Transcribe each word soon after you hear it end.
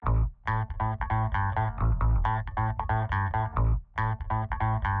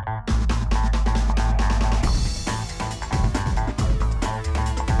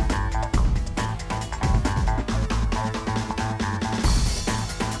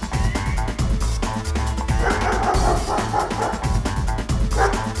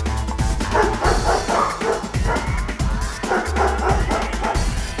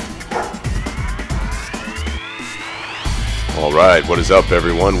right, what is up,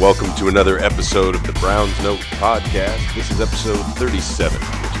 everyone? Welcome to another episode of the Browns Note podcast. This is episode 37,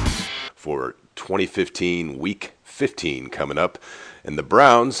 which is for 2015, week 15 coming up. And the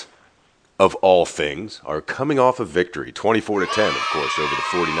Browns, of all things, are coming off a victory, 24-10, of course, over the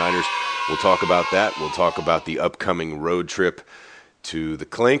 49ers. We'll talk about that. We'll talk about the upcoming road trip to the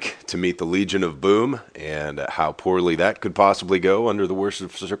Clink to meet the Legion of Boom and how poorly that could possibly go under the worst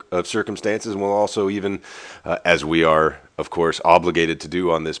of circumstances. And we'll also even, as we are, of course, obligated to do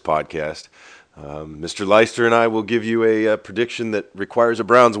on this podcast, Mr. Leister and I will give you a prediction that requires a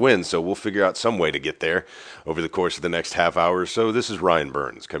Browns win. So we'll figure out some way to get there over the course of the next half hour or so. This is Ryan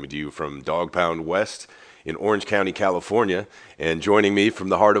Burns coming to you from Dog Pound West in Orange County, California. And joining me from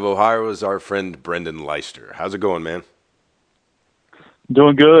the heart of Ohio is our friend Brendan Leister. How's it going, man?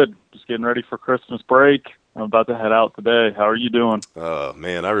 Doing good. Just getting ready for Christmas break. I'm about to head out today. How are you doing? Oh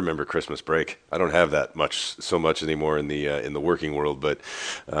man, I remember Christmas break. I don't have that so much anymore in the working world, but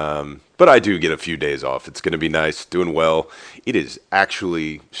I do get a few days off. It's going to be nice. Doing well. It is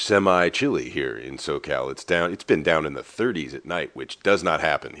actually semi-chilly here in SoCal. It's been down in the 30s at night, which does not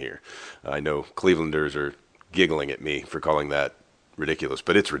happen here. I know Clevelanders are giggling at me for calling that ridiculous,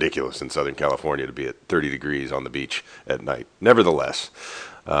 but it's ridiculous in Southern California to be at 30 degrees on the beach at night. Nevertheless,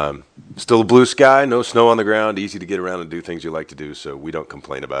 still a blue sky, no snow on the ground, easy to get around and do things you like to do, so we don't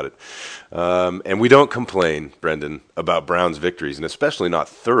complain about it. And we don't complain, Brendan, about Browns victories, and especially not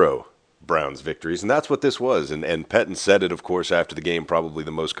thorough Browns victories, and that's what this was. And Pettine said it, of course, after the game, probably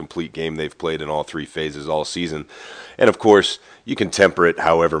the most complete game they've played in all three phases all season. And, of course, you can temper it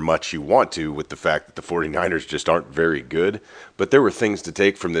however much you want to with the fact that the 49ers just aren't very good. But there were things to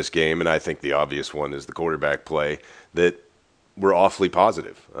take from this game, and I think the obvious one is the quarterback play that were awfully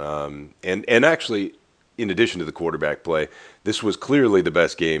positive. And actually, in addition to the quarterback play, this was clearly the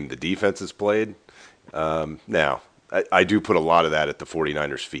best game the defense has played. Now, I do put a lot of that at the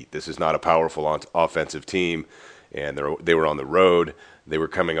 49ers' feet. This is not a powerful offensive team, and they were on the road. They were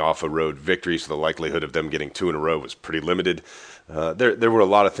coming off a road victory, so the likelihood of them getting two in a row was pretty limited. There were a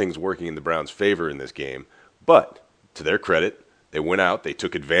lot of things working in the Browns' favor in this game, but to their credit, they went out, they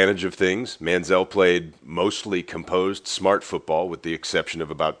took advantage of things. Manziel played mostly composed, smart football, with the exception of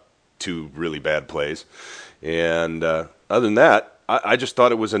about two really bad plays. And other than that, I just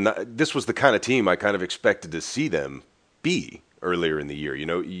thought this was the kind of team I kind of expected to see them be earlier in the year. You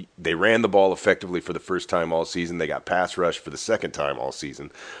know, they ran the ball effectively for the first time all season. They got pass rush for the second time all season.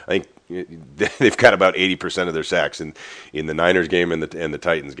 I think they've got about 80% of their sacks in the Niners game and the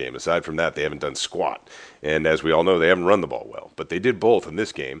Titans game. Aside from that, they haven't done squat. And as we all know, they haven't run the ball well. But they did both in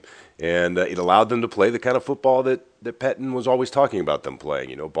this game, and it allowed them to play the kind of football that Pettine was always talking about them playing.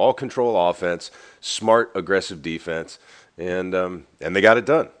 You know, ball control offense, smart, aggressive defense. And they got it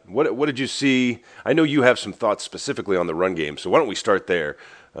done. What did you see? I know you have some thoughts specifically on the run game, so why don't we start there?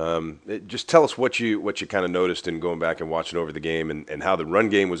 Just tell us what you kind of noticed in going back and watching over the game and how the run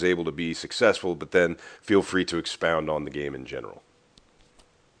game was able to be successful, but then feel free to expound on the game in general.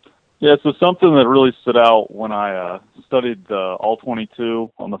 Yeah, so something that really stood out when I studied all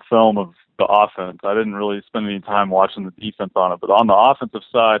 22 on the film of the offense. I didn't really spend any time watching the defense on it, but on the offensive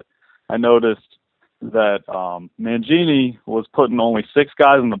side, I noticed that Mangini was putting only 6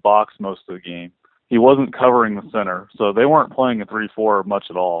 guys in the box most of the game. He wasn't covering the center, so they weren't playing a 3-4 much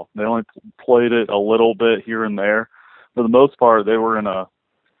at all. They only played it a little bit here and there. For the most part, they were in a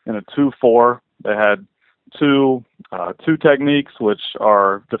 2-4. They had two techniques, which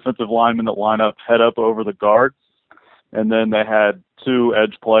are defensive linemen that line up head up over the guards, and then they had 2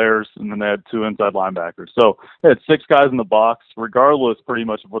 edge players, and then they had 2 inside linebackers. So they had 6 guys in the box, regardless pretty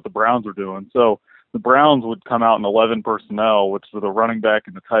much of what the Browns were doing. So the Browns would come out in 11 personnel, which were the running back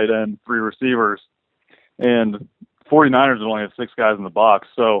and the tight end, 3 receivers, and 49ers would only have 6 guys in the box.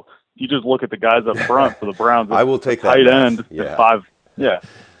 So you just look at the guys up front for the Browns. I will take that. Tight end, yeah. 5,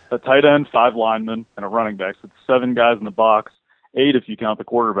 a tight end, 5 linemen, and a running back. So it's 7 guys in the box, 8 if you count the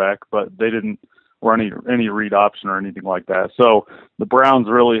quarterback, but they didn't run any read option or anything like that. So the Browns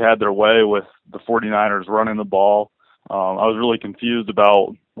really had their way with the 49ers running the ball. I was really confused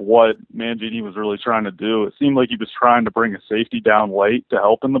about what Mangini was really trying to do. It seemed like he was trying to bring a safety down late to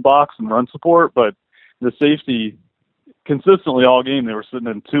help in the box and run support, but the safety consistently all game, they were sitting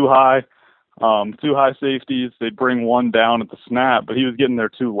in too high safeties. They'd bring one down at the snap, but he was getting there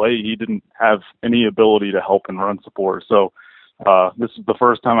too late. He didn't have any ability to help in run support. So this is the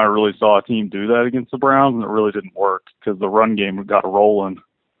first time I really saw a team do that against the Browns, and it really didn't work because the run game got rolling.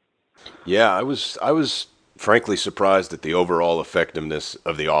 Yeah, I was frankly surprised at the overall effectiveness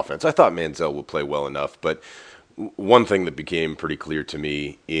of the offense. I thought Manziel would play well enough, but one thing that became pretty clear to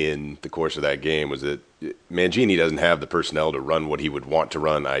me in the course of that game was that Mangini doesn't have the personnel to run what he would want to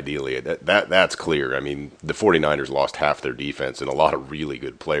run ideally. That's clear. I mean, the 49ers lost half their defense and a lot of really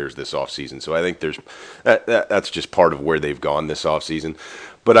good players this offseason. So I think that's just part of where they've gone this offseason.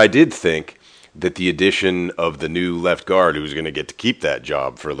 But I did think that the addition of the new left guard, who's going to get to keep that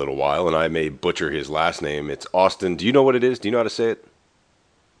job for a little while, and I may butcher his last name, it's Austin. Do you know what it is? Do you know how to say it?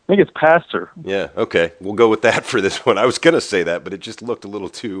 I think it's Pastor. Yeah, okay. We'll go with that for this one. I was going to say that, but it just looked a little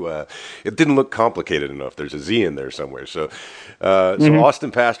too, it didn't look complicated enough. There's a Z in there somewhere. So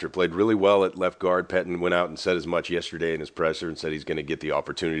Austin Pastor played really well at left guard. Pettin went out and said as much yesterday in his presser and said he's going to get the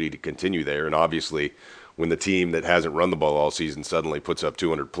opportunity to continue there. And obviously, when the team that hasn't run the ball all season suddenly puts up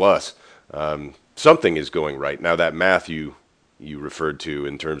 200 plus, something is going right. Now, that math you referred to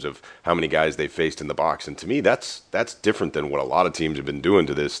in terms of how many guys they faced in the box. And to me, that's different than what a lot of teams have been doing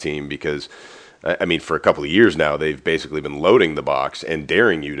to this team because, I mean, for a couple of years now, they've basically been loading the box and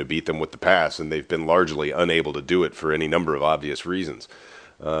daring you to beat them with the pass, and they've been largely unable to do it for any number of obvious reasons.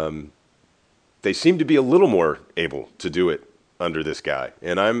 They seem to be a little more able to do it under this guy.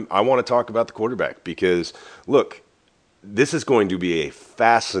 And I want to talk about the quarterback because, look, this is going to be a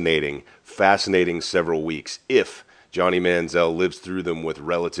fascinating several weeks if Johnny Manziel lives through them with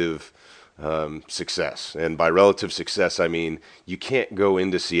relative success. And by relative success, I mean you can't go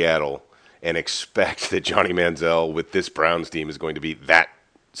into Seattle and expect that Johnny Manziel with this Browns team is going to be that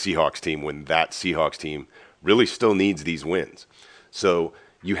Seahawks team when that Seahawks team really still needs these wins. So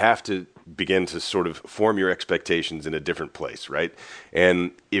you have to begin to sort of form your expectations in a different place, right?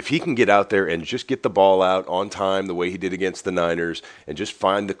 And if he can get out there and just get the ball out on time the way he did against the Niners and just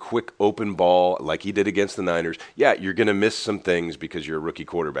find the quick open ball like he did against the Niners, yeah, you're going to miss some things because you're a rookie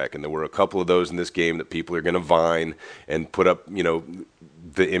quarterback. And there were a couple of those in this game that people are going to vine and put up, you know,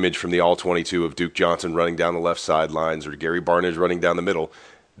 the image from the All-22 of Duke Johnson running down the left sidelines or Gary Barnidge running down the middle.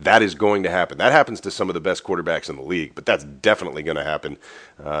 That is going to happen. That happens to some of the best quarterbacks in the league, but that's definitely going to happen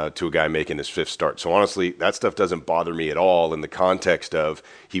to a guy making his fifth start. So honestly, that stuff doesn't bother me at all in the context of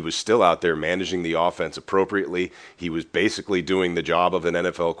he was still out there managing the offense appropriately. He was basically doing the job of an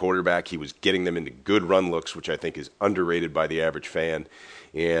NFL quarterback. He was getting them into good run looks, which I think is underrated by the average fan.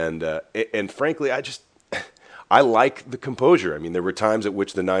 And frankly, I like the composure. I mean, there were times at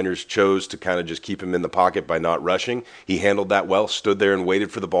which the Niners chose to kind of just keep him in the pocket by not rushing. He handled that well, stood there and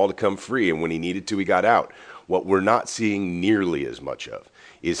waited for the ball to come free, and when he needed to, he got out. What we're not seeing nearly as much of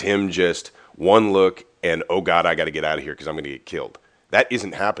is him just one look and, oh, God, I got to get out of here because I'm going to get killed. That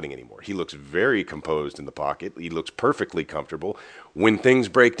isn't happening anymore. He looks very composed in the pocket. He looks perfectly comfortable. When things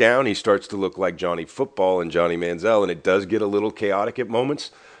break down, he starts to look like Johnny Football and Johnny Manziel, and it does get a little chaotic at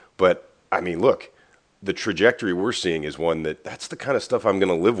moments. But, I mean, look, the trajectory we're seeing is one that's the kind of stuff I'm going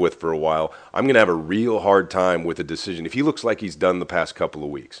to live with for a while. I'm going to have a real hard time with a decision. If he looks like he's done the past couple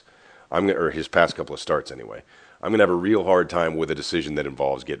of weeks, or his past couple of starts anyway, I'm going to have a real hard time with a decision that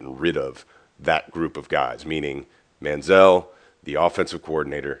involves getting rid of that group of guys, meaning Manziel, the offensive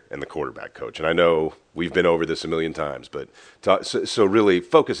coordinator, and the quarterback coach. And I know we've been over this a million times, but so really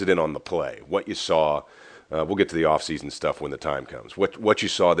focus it in on the play, what you saw. We'll get to the offseason stuff when the time comes. What you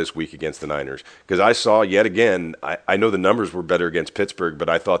saw this week against the Niners. Because I saw, yet again, I know the numbers were better against Pittsburgh, but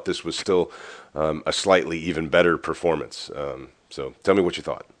I thought this was still a slightly even better performance. So tell me what you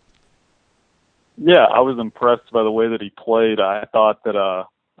thought. Yeah, I was impressed by the way that he played. I thought that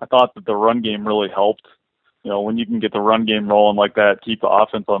the run game really helped. You know, when you can get the run game rolling like that, keep the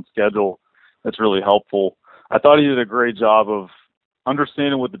offense on schedule, that's really helpful. I thought he did a great job of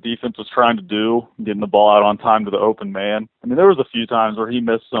understanding what the defense was trying to do, getting the ball out on time to the open man. I mean, there was a few times where he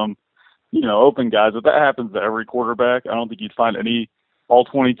missed some, open guys, but that happens to every quarterback. I don't think you'd find any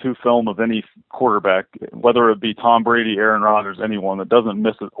all-22 film of any quarterback, whether it be Tom Brady, Aaron Rodgers, anyone, that doesn't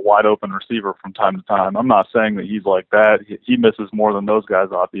miss a wide-open receiver from time to time. I'm not saying that he's like that. He misses more than those guys,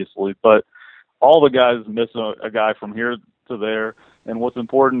 obviously, but all the guys miss a guy from here to there, and what's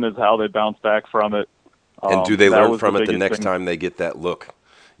important is how they bounce back from it. And do they learn from it the next time they get that look?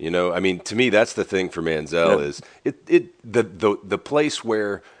 You know, I mean, to me, that's the thing for Manziel is the place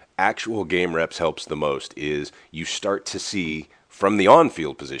where actual game reps helps the most is you start to see from the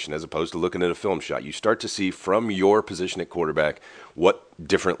on-field position as opposed to looking at a film shot. You start to see from your position at quarterback what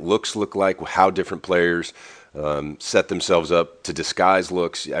different looks look like, how different players set themselves up to disguise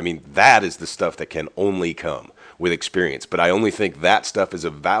looks. I mean, that is the stuff that can only come with experience. But I only think that stuff is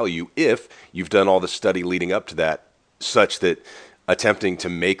of value if you've done all the study leading up to that, such that attempting to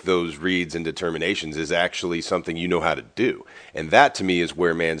make those reads and determinations is actually something you know how to do. And that, to me, is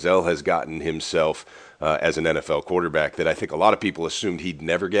where Manziel has gotten himself as an NFL quarterback that I think a lot of people assumed he'd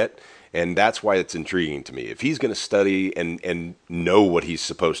never get. And that's why it's intriguing to me. If he's going to study and know what he's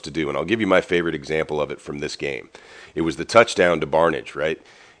supposed to do, and I'll give you my favorite example of it from this game. It was the touchdown to Barnage, right?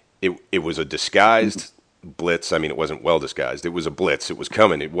 It was a disguised blitz. I mean, it wasn't well disguised. It was a blitz. It was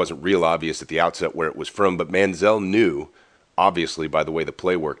coming. It wasn't real obvious at the outset where it was from, but Manziel knew, obviously, by the way the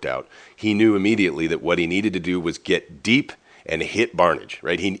play worked out, he knew immediately that what he needed to do was get deep and hit Barnage,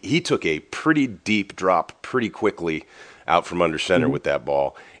 right? He took a pretty deep drop pretty quickly out from under center with that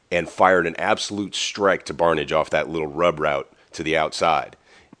ball and fired an absolute strike to Barnage off that little rub route to the outside.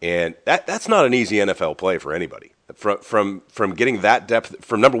 And that's not an easy NFL play for anybody. From getting that depth,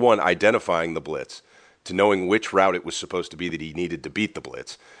 from number one, identifying the blitz, to knowing which route it was supposed to be that he needed to beat the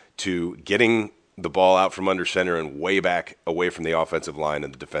blitz, to getting the ball out from under center and way back away from the offensive line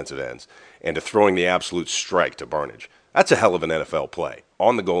and the defensive ends, and to throwing the absolute strike to Barnage. That's a hell of an NFL play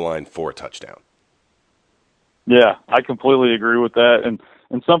on the goal line for a touchdown. Yeah, I completely agree with that. And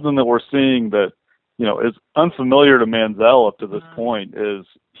something that we're seeing that, is unfamiliar to Manziel up to this point is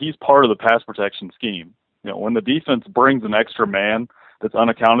he's part of the pass protection scheme. When the defense brings an extra man that's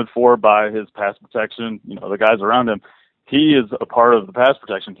unaccounted for by his pass protection, the guys around him, he is a part of the pass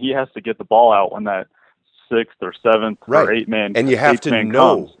protection. He has to get the ball out when that sixth or seventh or eight man, and you have to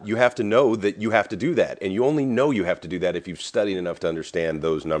know comes. You have to know that you have to do that, and you only know you have to do that if you've studied enough to understand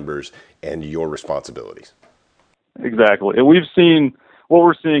those numbers and your responsibilities. Exactly. And what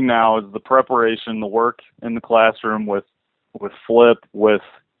we're seeing now is the preparation, the work in the classroom with Flip, with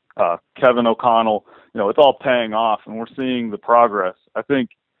Kevin O'Connell. It's all paying off, and we're seeing the progress. I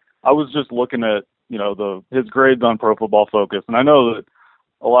think I was just looking at his grades on Pro Football Focus, and I know that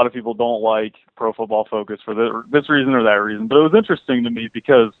a lot of people don't like Pro Football Focus for this reason or that reason, but it was interesting to me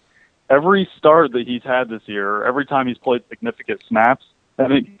because every start that he's had this year, every time he's played significant snaps, I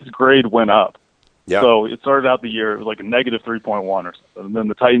think his grade went up. Yeah. So it started out the year, it was like a negative 3.1 or something, and then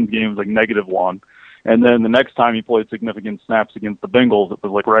the Titans game was like -1. And then the next time he played significant snaps against the Bengals, it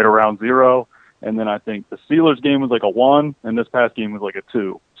was like right around 0. And then I think the Steelers game was like a 1, and this past game was like a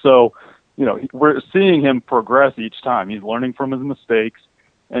 2. So, we're seeing him progress each time. He's learning from his mistakes,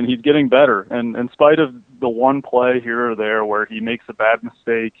 and he's getting better. And in spite of the one play here or there where he makes a bad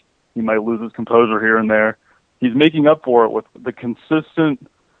mistake, he might lose his composure here and there, he's making up for it with the consistent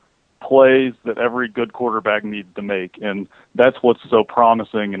plays that every good quarterback needs to make. And that's what's so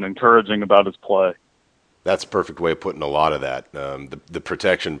promising and encouraging about his play. That's a perfect way of putting a lot of that. The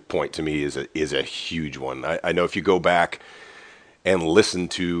protection point to me is a huge one. I know if you go back and listen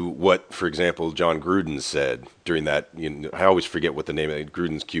to what, for example, John Gruden said during that, I always forget what the name of it,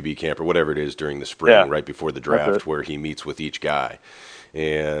 Gruden's QB camp or whatever it is during the spring, right before the draft, where he meets with each guy.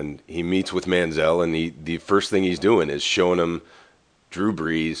 And he meets with Manziel, and the first thing he's doing is showing him Drew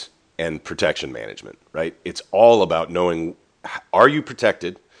Brees and protection management, right? It's all about knowing, are you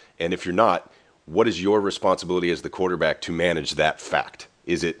protected? And if you're not, what is your responsibility as the quarterback to manage that fact?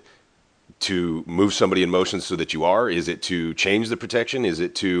 Is it to move somebody in motion so that you are? Is it to change the protection? Is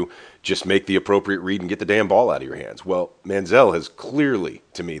it to just make the appropriate read and get the damn ball out of your hands? Well, Manziel has clearly,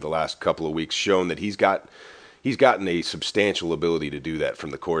 to me, the last couple of weeks shown that he's gotten a substantial ability to do that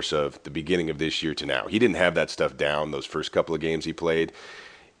from the course of the beginning of this year to now. He didn't have that stuff down those first couple of games he played,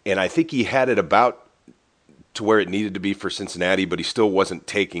 and I think he had it about to where it needed to be for Cincinnati, but he still wasn't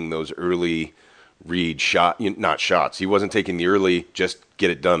taking those early read not shots. He wasn't taking the early just get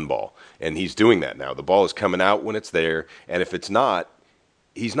it done ball. And he's doing that now. The ball is coming out when it's there, and if it's not,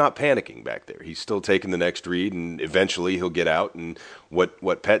 he's not panicking back there. He's still taking the next read, and eventually he'll get out. And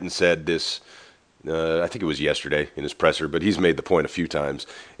what Pettin said I think it was yesterday in his presser, but he's made the point a few times,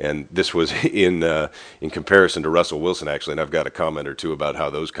 and this was in comparison to Russell Wilson, actually, and I've got a comment or two about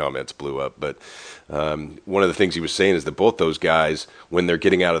how those comments blew up. But one of the things he was saying is that both those guys, when they're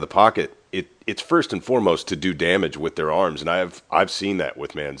getting out of the pocket, it's first and foremost to do damage with their arms, and I've seen that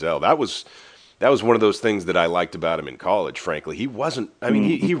with Manziel. That was one of those things that I liked about him in college, frankly. He wasn't,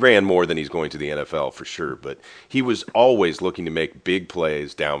 he ran more than he's going to the NFL for sure, but he was always looking to make big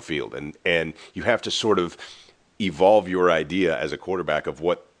plays downfield. And you have to sort of evolve your idea as a quarterback of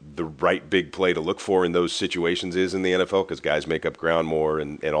what the right big play to look for in those situations is in the NFL, because guys make up ground more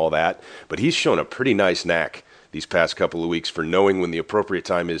and all that. But he's shown a pretty nice knack these past couple of weeks for knowing when the appropriate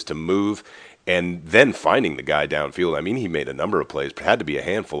time is to move and then finding the guy downfield. He made a number of plays, but had to be a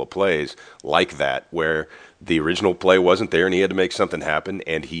handful of plays like that where the original play wasn't there and he had to make something happen,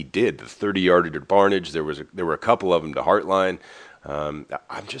 and he did. The 30-yarder to Barnage, there were a couple of them to Hartline. I'm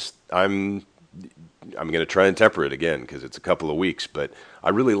going to try and temper it again because it's a couple of weeks, but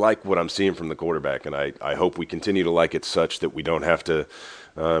I really like what I'm seeing from the quarterback, and I hope we continue to like it such that we don't have to,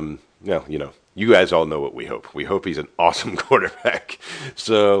 you guys all know what we hope. We hope he's an awesome quarterback.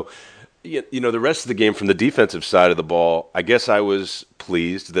 So The rest of the game from the defensive side of the ball, I guess I was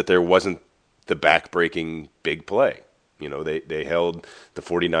pleased that there wasn't the back-breaking big play. They held the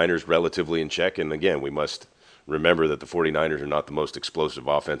 49ers relatively in check, and again, we must remember that the 49ers are not the most explosive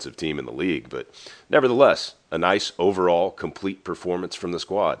offensive team in the league, but nevertheless, a nice overall complete performance from the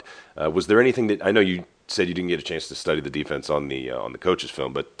squad. Was there anything that, I know you said you didn't get a chance to study the defense on the coach's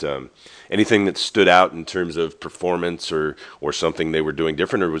film, but anything that stood out in terms of performance or something they were doing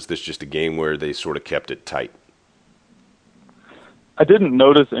different, or was this just a game where they sort of kept it tight? I didn't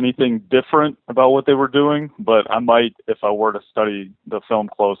notice anything different about what they were doing, but I might if I were to study the film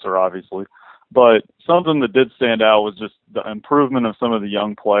closer, obviously. But something that did stand out was just the improvement of some of the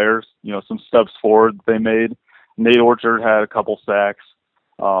young players, some steps forward they made. Nate Orchard had a couple sacks.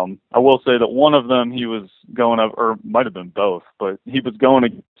 I will say that one of them he was going up, or might have been both, but he was going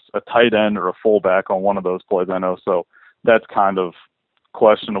against a tight end or a fullback on one of those plays, I know. So that's kind of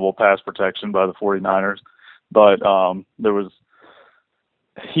questionable pass protection by the 49ers. But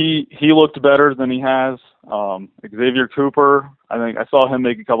he looked better than he has. Xavier Cooper, I think I saw him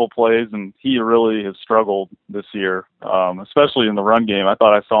make a couple plays, and he really has struggled this year, especially in the run game. I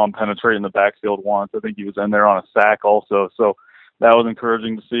thought I saw him penetrate in the backfield once. I think he was in there on a sack also. So that was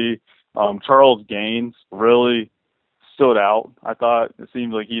encouraging to see. Charles Gaines really stood out. I thought it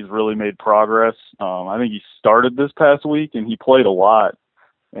seems like he's really made progress. I think he started this past week, and he played a lot.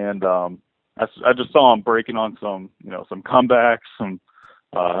 And I just saw him breaking on some comebacks, some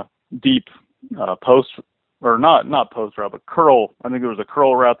deep post, or not post route, but curl. I think there was a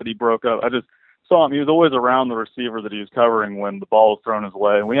curl route that he broke up. I just saw him. He was always around the receiver that he was covering when the ball was thrown his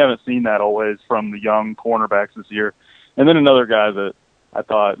way. And we haven't seen that always from the young cornerbacks this year. And then another guy that I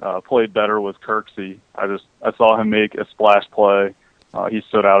thought played better was Kirksey. I saw him make a splash play. He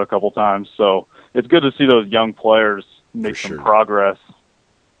stood out a couple times. So it's good to see those young players make some progress.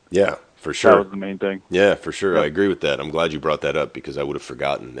 Yeah, for sure. That was the main thing. Yeah, for sure. I agree with that. I'm glad you brought that up because I would have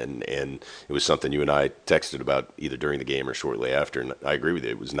forgotten. And it was something you and I texted about either during the game or shortly after. And I agree with you.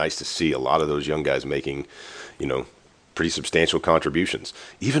 It was nice to see a lot of those young guys making, pretty substantial contributions.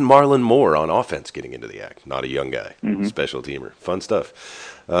 Even Marlon Moore on offense getting into the act. Not a young guy. Mm-hmm. Special teamer. Fun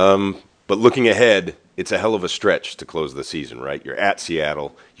stuff. But looking ahead, it's a hell of a stretch to close the season, right? You're at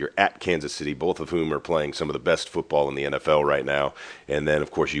Seattle, you're at Kansas City, both of whom are playing some of the best football in the NFL right now. And then,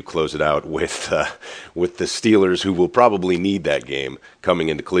 of course, you close it out with the Steelers, who will probably need that game coming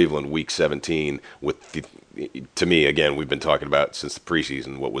into Cleveland Week 17 with to me, again, we've been talking about since the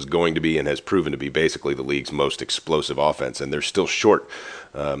preseason what was going to be and has proven to be basically the league's most explosive offense, and they're still short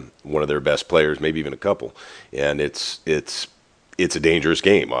one of their best players, maybe even a couple. And it's a dangerous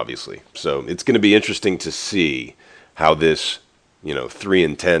game, obviously. So it's going to be interesting to see how this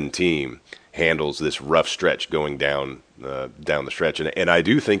 3-10 team handles this rough stretch going down the stretch. And I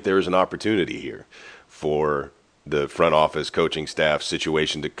do think there is an opportunity here for the front office, coaching staff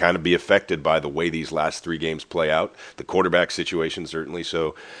situation to kind of be affected by the way these last three games play out. The quarterback situation, certainly.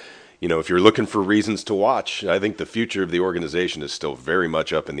 So, if you're looking for reasons to watch, I think the future of the organization is still very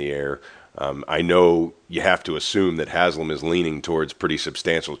much up in the air. I know you have to assume that Haslam is leaning towards pretty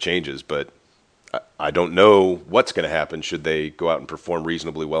substantial changes, but I don't know what's going to happen should they go out and perform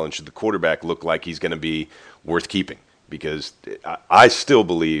reasonably well, and should the quarterback look like he's going to be worth keeping. Because I still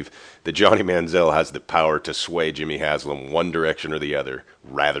believe that Johnny Manziel has the power to sway Jimmy Haslam one direction or the other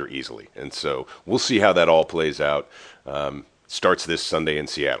rather easily. And so we'll see how that all plays out. Starts this Sunday in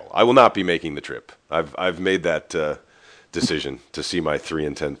Seattle. I will not be making the trip. I've made that decision to see my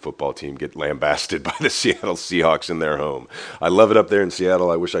 3-10 football team get lambasted by the Seattle Seahawks in their home. I love it up there in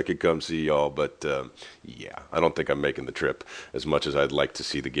Seattle. I wish I could come see y'all, but I don't think I'm making the trip as much as I'd like to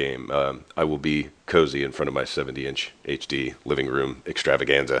see the game. I will be cozy in front of my 70-inch HD living room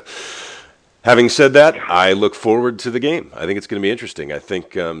extravaganza. Having said that, I look forward to the game. I think it's going to be interesting. I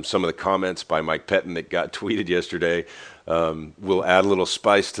think some of the comments by Mike Pettin that got tweeted yesterday will add a little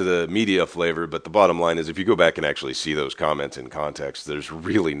spice to the media flavor, but the bottom line is if you go back and actually see those comments in context, there's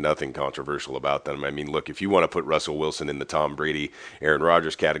really nothing controversial about them. I mean, look, if you want to put Russell Wilson in the Tom Brady, Aaron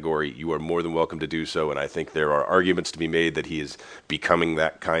Rodgers category, you are more than welcome to do so, and I think there are arguments to be made that he is becoming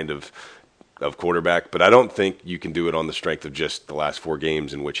that kind of quarterback, but I don't think you can do it on the strength of just the last four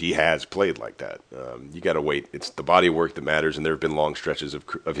games in which he has played like that. You got to wait. It's the body of work that matters, and there have been long stretches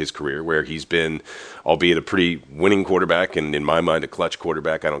of his career where he's been, albeit a pretty winning quarterback, and in my mind a clutch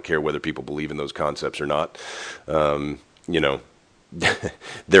quarterback. I don't care whether people believe in those concepts or not. There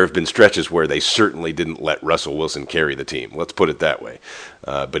have been stretches where they certainly didn't let Russell Wilson carry the team. Let's put it that way.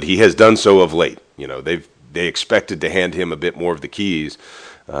 But he has done so of late. they expected to hand him a bit more of the keys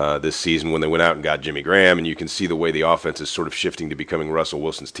this season when they went out and got Jimmy Graham, and you can see the way the offense is sort of shifting to becoming Russell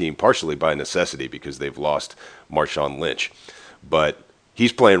Wilson's team, partially by necessity because they've lost Marshawn Lynch. But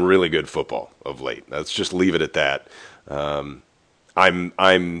he's playing really good football of late. Let's just leave it at that.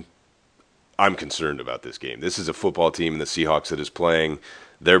 I'm concerned about this game. This is a football team in the Seahawks that is playing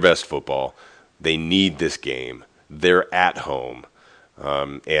their best football. They need this game. They're at home,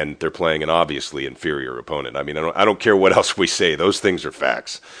 and they're playing an obviously inferior opponent. I mean, I don't care what else we say. Those things are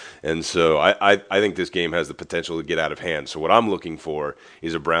facts. And so I think this game has the potential to get out of hand. So what I'm looking for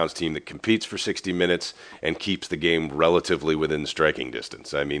is a Browns team that competes for 60 minutes and keeps the game relatively within striking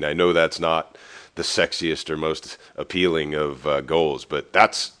distance. I mean, I know that's not the sexiest or most appealing of goals, but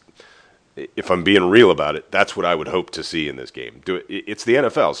that's, if I'm being real about it, that's what I would hope to see in this game. It's the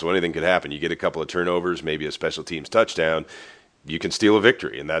NFL, so anything could happen. You get a couple of turnovers, maybe a special teams touchdown, you can steal a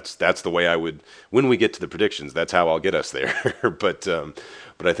victory, and that's the way I would. When we get to the predictions, that's how I'll get us there. But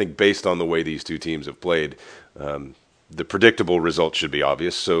I think based on the way these two teams have played, the predictable result should be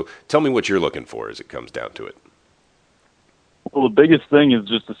obvious. So tell me what you're looking for as it comes down to it. Well, the biggest thing is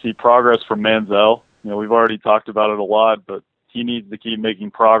just to see progress from Manziel. We've already talked about it a lot, but he needs to keep making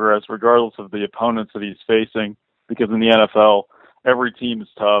progress regardless of the opponents that he's facing, because in the NFL, every team is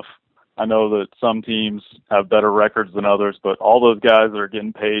tough. I know that some teams have better records than others, but all those guys are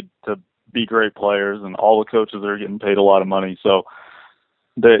getting paid to be great players, and all the coaches are getting paid a lot of money. So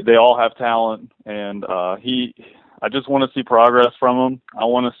they all have talent, and I just want to see progress from him. I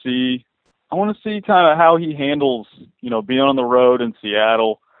want to see kind of how he handles, being on the road in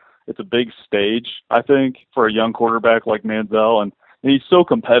Seattle. It's a big stage, I think, for a young quarterback like Manziel, and he's so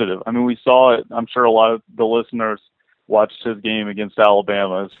competitive. I mean, we saw it. I'm sure a lot of the listeners watched his game against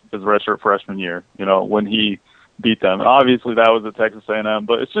Alabama his redshirt freshman year, when he beat them. And obviously that was at Texas A&M,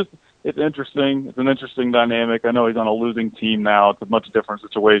 but it's interesting. It's an interesting dynamic. I know he's on a losing team now. It's a much different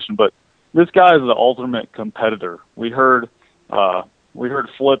situation, but this guy is the ultimate competitor. We heard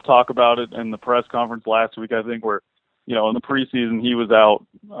Flip talk about it in the press conference last week, I think, where, in the preseason he was out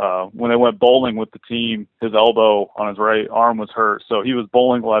when they went bowling with the team. His elbow on his right arm was hurt, so he was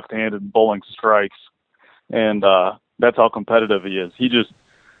bowling left-handed and bowling strikes, and that's how competitive he is.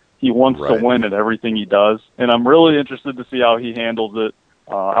 He wants to win at everything he does, and I'm really interested to see how he handles it.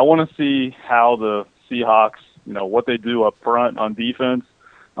 I want to see how the Seahawks, what they do up front on defense.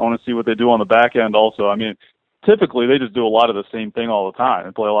 I want to see what they do on the back end also. I mean, typically they just do a lot of the same thing all the time.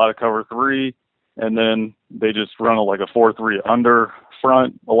 They play a lot of cover three, and then they just run like a 4-3 under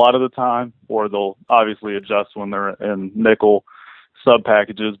front a lot of the time, or they'll obviously adjust when they're in nickel sub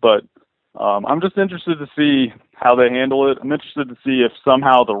packages. But I'm just interested to see how they handle it. I'm interested to see if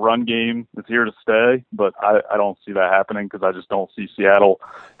somehow the run game is here to stay, but I don't see that happening because I just don't see Seattle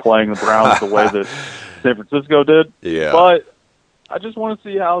playing the Browns the way that San Francisco did. Yeah. But I just want to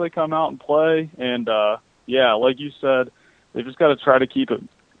see how they come out and play. And, like you said, they've just got to try to keep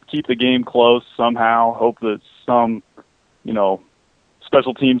the game close somehow, hope that some,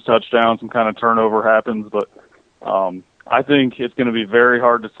 special teams touchdown, some kind of turnover happens. But I think it's going to be very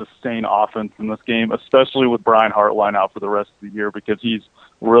hard to sustain offense in this game, especially with Brian Hartline out for the rest of the year, because he's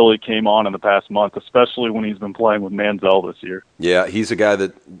really came on in the past month, especially when he's been playing with Manziel this year. Yeah, he's a guy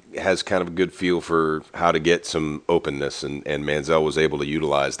that has kind of a good feel for how to get some openness, and Manziel was able to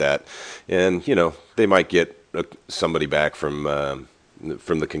utilize that. And, they might get somebody back from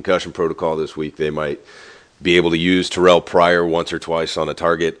the concussion protocol this week. They might be able to use Terrell Pryor once or twice on a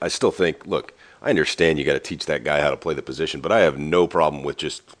target. I still think, look, I understand you got to teach that guy how to play the position, but I have no problem with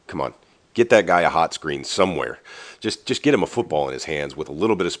just, come on, get that guy a hot screen somewhere. Just get him a football in his hands with a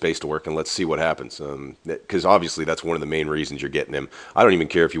little bit of space to work, and let's see what happens. Because obviously that's one of the main reasons you're getting him. I don't even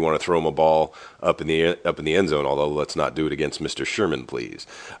care if you want to throw him a ball up in the end zone, although let's not do it against Mr. Sherman, please.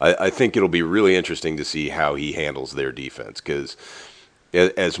 I think it'll be really interesting to see how he handles their defense, because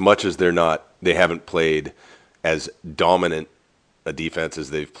as much as they haven't played as dominant a defense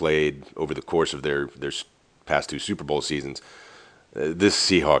as they've played over the course of their past two Super Bowl seasons, this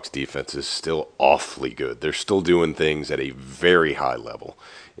Seahawks defense is still awfully good. They're still doing things at a very high level,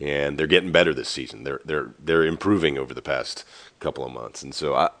 and they're getting better this season. They're improving over the past couple of months, and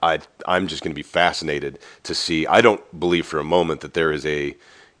so I'm just going to be fascinated to see. I don't believe for a moment that there is there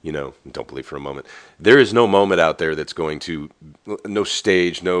is no moment out there that's going to, no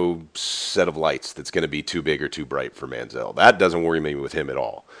stage, no set of lights that's going to be too big or too bright for Manziel. That doesn't worry me with him at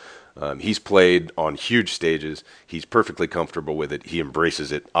all. He's played on huge stages. He's perfectly comfortable with it. He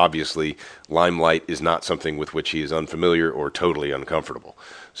embraces it. Obviously, limelight is not something with which he is unfamiliar or totally uncomfortable.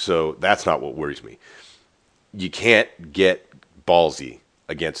 So that's not what worries me. You can't get ballsy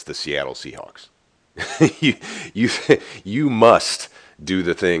against the Seattle Seahawks. you you you must do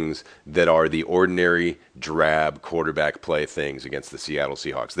the things that are the ordinary drab quarterback play things against the Seattle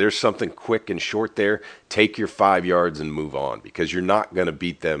Seahawks. There's something quick and short there. Take your 5 yards and move on, because you're not going to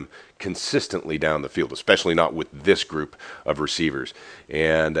beat them consistently down the field, especially not with this group of receivers.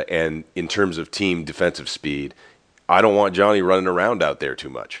 And in terms of team defensive speed, I don't want Johnny running around out there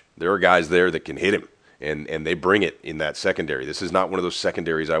too much. There are guys there that can hit him, and they bring it in that secondary. This is not one of those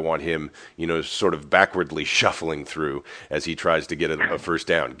secondaries I want him, sort of backwardly shuffling through as he tries to get a first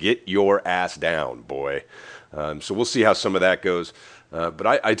down. Get your ass down, boy. So we'll see how some of that goes. But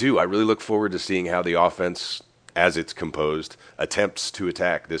I really look forward to seeing how the offense, as it's composed, attempts to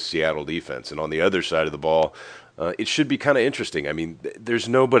attack this Seattle defense. And on the other side of the ball, it should be kind of interesting. I mean, there's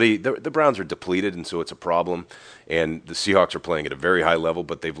nobody. The Browns are depleted, and so it's a problem. And the Seahawks are playing at a very high level,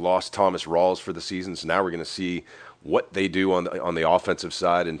 but they've lost Thomas Rawls for the season. So now we're going to see what they do on the offensive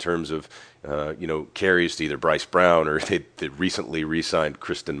side in terms of carries to either Bryce Brown, or they recently re-signed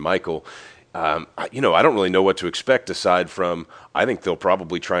Kristen Michael. I don't really know what to expect aside from I think they'll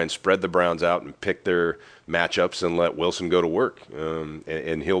probably try and spread the Browns out and pick their matchups and let Wilson go to work.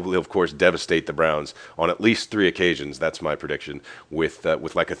 And he'll of course devastate the Browns on at least 3 occasions. That's my prediction, with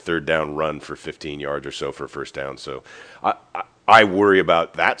like a third down run for 15 yards or so for a first down. So I worry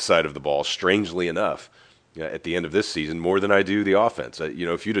about that side of the ball, strangely enough, at the end of this season, more than I do the offense.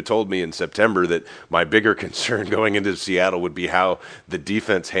 If you'd have told me in September that my bigger concern going into Seattle would be how the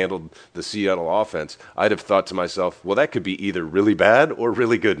defense handled the Seattle offense, I'd have thought to myself, well, that could be either really bad or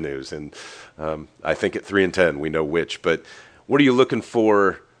really good news. And I think at 3-10, we know which. But what are you looking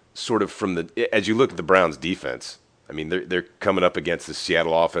for, sort of as you look at the Browns defense? I mean, they're coming up against the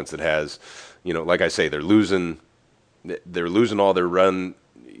Seattle offense that has, like I say, they're losing all their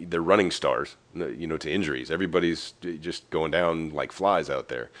running stars, to injuries. Everybody's just going down like flies out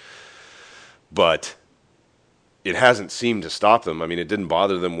there. But it hasn't seemed to stop them. I mean, it didn't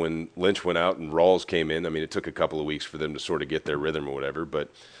bother them when Lynch went out and Rawls came in. I mean, it took a couple of weeks for them to sort of get their rhythm or whatever,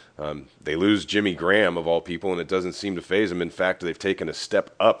 but they lose Jimmy Graham, of all people, and it doesn't seem to faze them. In fact, they've taken a step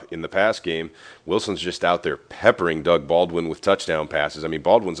up in the pass game. Wilson's just out there peppering Doug Baldwin with touchdown passes. I mean,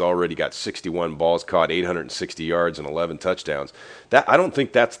 Baldwin's already got 61 balls caught, 860 yards, and 11 touchdowns. I don't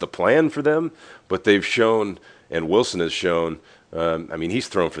think that's the plan for them, but they've shown, and Wilson has shown, he's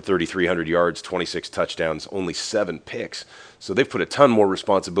thrown for 3,300 yards, 26 touchdowns, only 7 picks. So they've put a ton more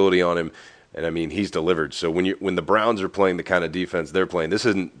responsibility on him. And, I mean, he's delivered. So when the Browns are playing the kind of defense they're playing, this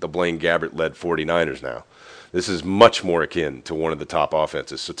isn't the Blaine Gabbert-led 49ers now. This is much more akin to one of the top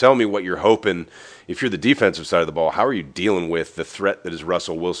offenses. So tell me what you're hoping. If you're the defensive side of the ball, how are you dealing with the threat that is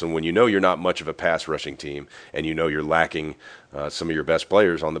Russell Wilson when you're not much of a pass-rushing team and you're lacking some of your best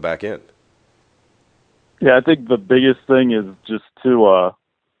players on the back end? Yeah, I think the biggest thing is just to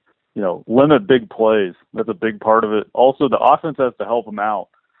limit big plays. That's a big part of it. Also, the offense has to help them out.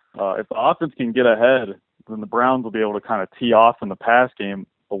 If the offense can get ahead, then the Browns will be able to kind of tee off in the pass game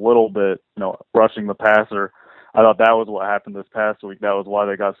a little bit, rushing the passer. I thought that was what happened this past week. That was why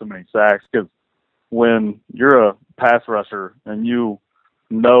they got so many sacks, because when you're a pass rusher and you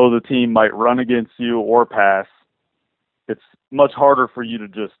know the team might run against you or pass, it's much harder for you to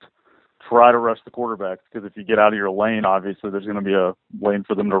just try to rush the quarterbacks, because if you get out of your lane, obviously there's going to be a lane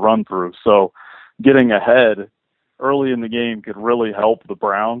for them to run through. So getting ahead early in the game could really help the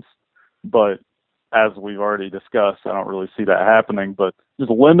Browns, but as we've already discussed, I don't really see that happening. But just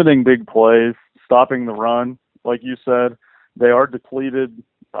limiting big plays, stopping the run, like you said, they are depleted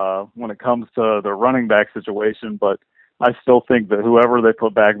when it comes to the running back situation, but I still think that whoever they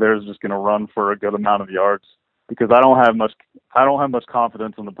put back there is just going to run for a good amount of yards, because I don't have much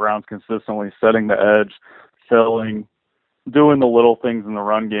confidence in the Browns consistently setting the edge, filling, doing the little things in the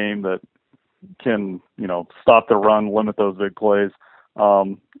run game that can, stop the run, limit those big plays.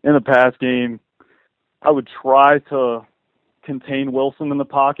 In the pass game, I would try to contain Wilson in the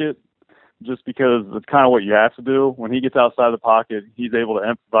pocket, just because it's kind of what you have to do. When he gets outside the pocket, he's able to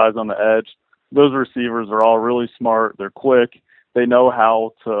improvise on the edge. Those receivers are all really smart. They're quick. They know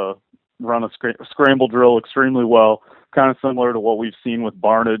how to run a scramble drill extremely well, kind of similar to what we've seen with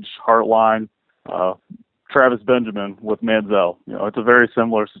Barnage, Hartline, Travis Benjamin with Manziel. It's a very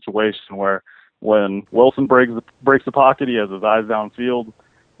similar situation where when Wilson breaks the pocket, he has his eyes downfield.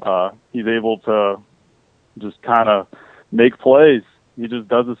 He's able to just kind of make plays. He just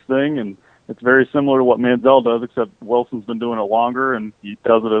does his thing, and it's very similar to what Manziel does, except Wilson's been doing it longer, and he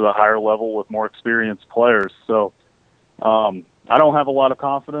does it at a higher level with more experienced players. So I don't have a lot of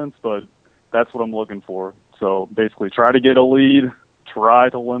confidence, but that's what I'm looking for. So basically try to get a lead, try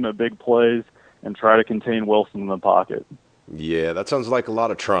to limit big plays, and try to contain Wilson in the pocket. Yeah, that sounds like a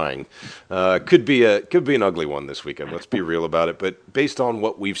lot of trying. Could be an ugly one this weekend. Let's be real about it. But based on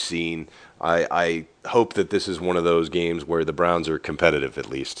what we've seen, I hope that this is one of those games where the Browns are competitive at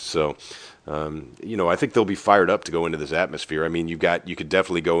least. So, I think they'll be fired up to go into this atmosphere. I mean, you could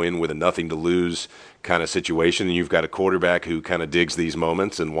definitely go in with a nothing to lose kind of situation, and you've got a quarterback who kind of digs these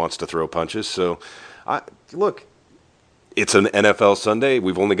moments and wants to throw punches. So, look. It's an NFL Sunday.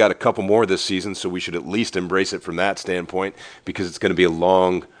 We've only got a couple more this season, so we should at least embrace it from that standpoint because it's going to be a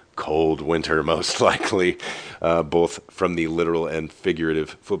long, cold winter, most likely, both from the literal and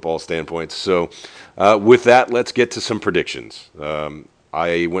figurative football standpoints. So, with that, let's get to some predictions.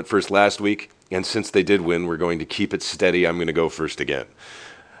 I went first last week, and since they did win, we're going to keep it steady. I'm going to go first again.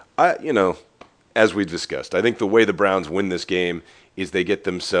 I, you know, as we discussed, I think the way the Browns win this game is they get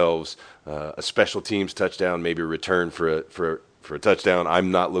themselves a special teams touchdown, maybe a return for a touchdown.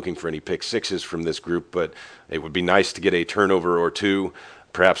 I'm not looking for any pick sixes from this group, but it would be nice to get a turnover or two.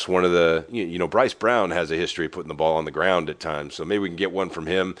 Perhaps one of the, Bryce Brown has a history of putting the ball on the ground at times, so maybe we can get one from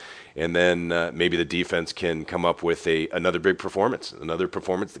him, and then maybe the defense can come up with another big performance, another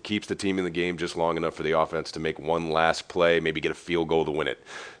performance that keeps the team in the game just long enough for the offense to make one last play, maybe get a field goal to win it.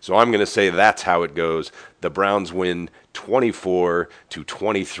 So I'm going to say that's how it goes. The Browns win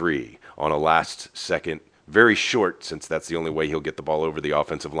 24-23 on a last-second, very short, since that's the only way he'll get the ball over the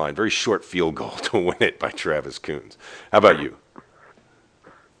offensive line, very short field goal to win it by Travis Coons. How about you?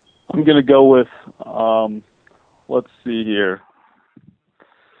 I'm going to go with, let's see here.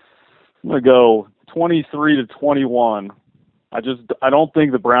 I'm going to go 23-21. I don't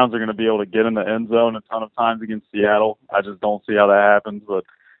think the Browns are going to be able to get in the end zone a ton of times against Seattle. I just don't see how that happens. But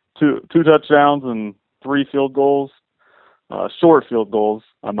two touchdowns and 3 field goals, short field goals,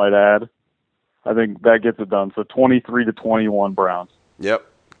 I might add. I think that gets it done. So 23-21 Browns. Yep,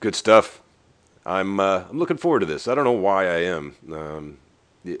 good stuff. I'm looking forward to this. I don't know why I am.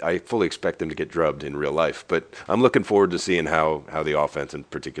 I fully expect them to get drubbed in real life, but I'm looking forward to seeing how the offense, in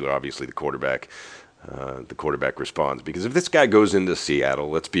particular, obviously the quarterback responds. Because if this guy goes into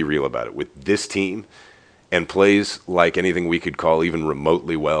Seattle, let's be real about it, with this team and plays like anything we could call even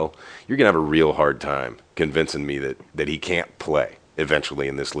remotely well, you're going to have a real hard time convincing me that he can't play eventually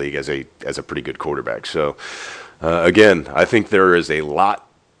in this league as a pretty good quarterback. So, again, I think there is a lot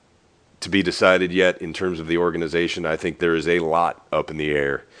to be decided yet in terms of the organization. I think there is a lot up in the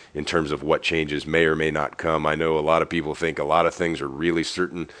air in terms of what changes may or may not come. I know a lot of people think a lot of things are really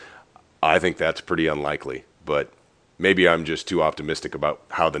certain. I think that's pretty unlikely, but maybe I'm just too optimistic about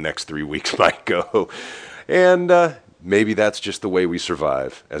how the next 3 weeks might go. And maybe that's just the way we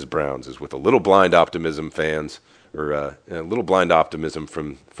survive as Browns, is with a little blind optimism, fans, or a little blind optimism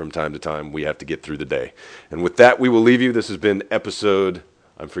from time to time. We have to get through the day. And with that, we will leave you. This has been episode,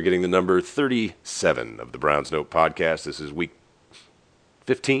 I'm forgetting the number, 37 of the Browns Note podcast. This is week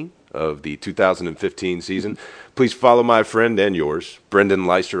 15 of the 2015 season. Please follow my friend and yours, Brendan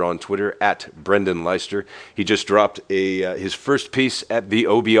Leister, on Twitter, @BrendanLeister. He just dropped his first piece at the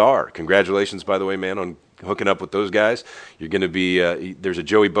OBR. Congratulations, by the way, man, on hooking up with those guys. You're going to be, there's a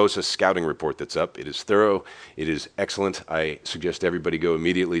Joey Bosa scouting report that's up. It is thorough. It is excellent. I suggest everybody go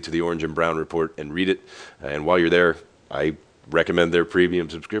immediately to the Orange and Brown report and read it. And while you're there, I recommend their premium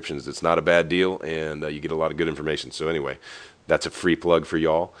subscriptions. It's not a bad deal, and you get a lot of good information. So anyway, that's a free plug for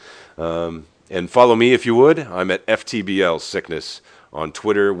y'all. And follow me if you would. I'm at FTBL Sickness on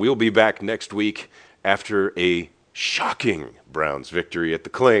Twitter. We'll be back next week after a shocking Browns victory at the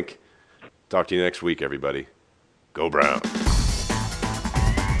Clink. Talk to you next week, everybody. Go Browns.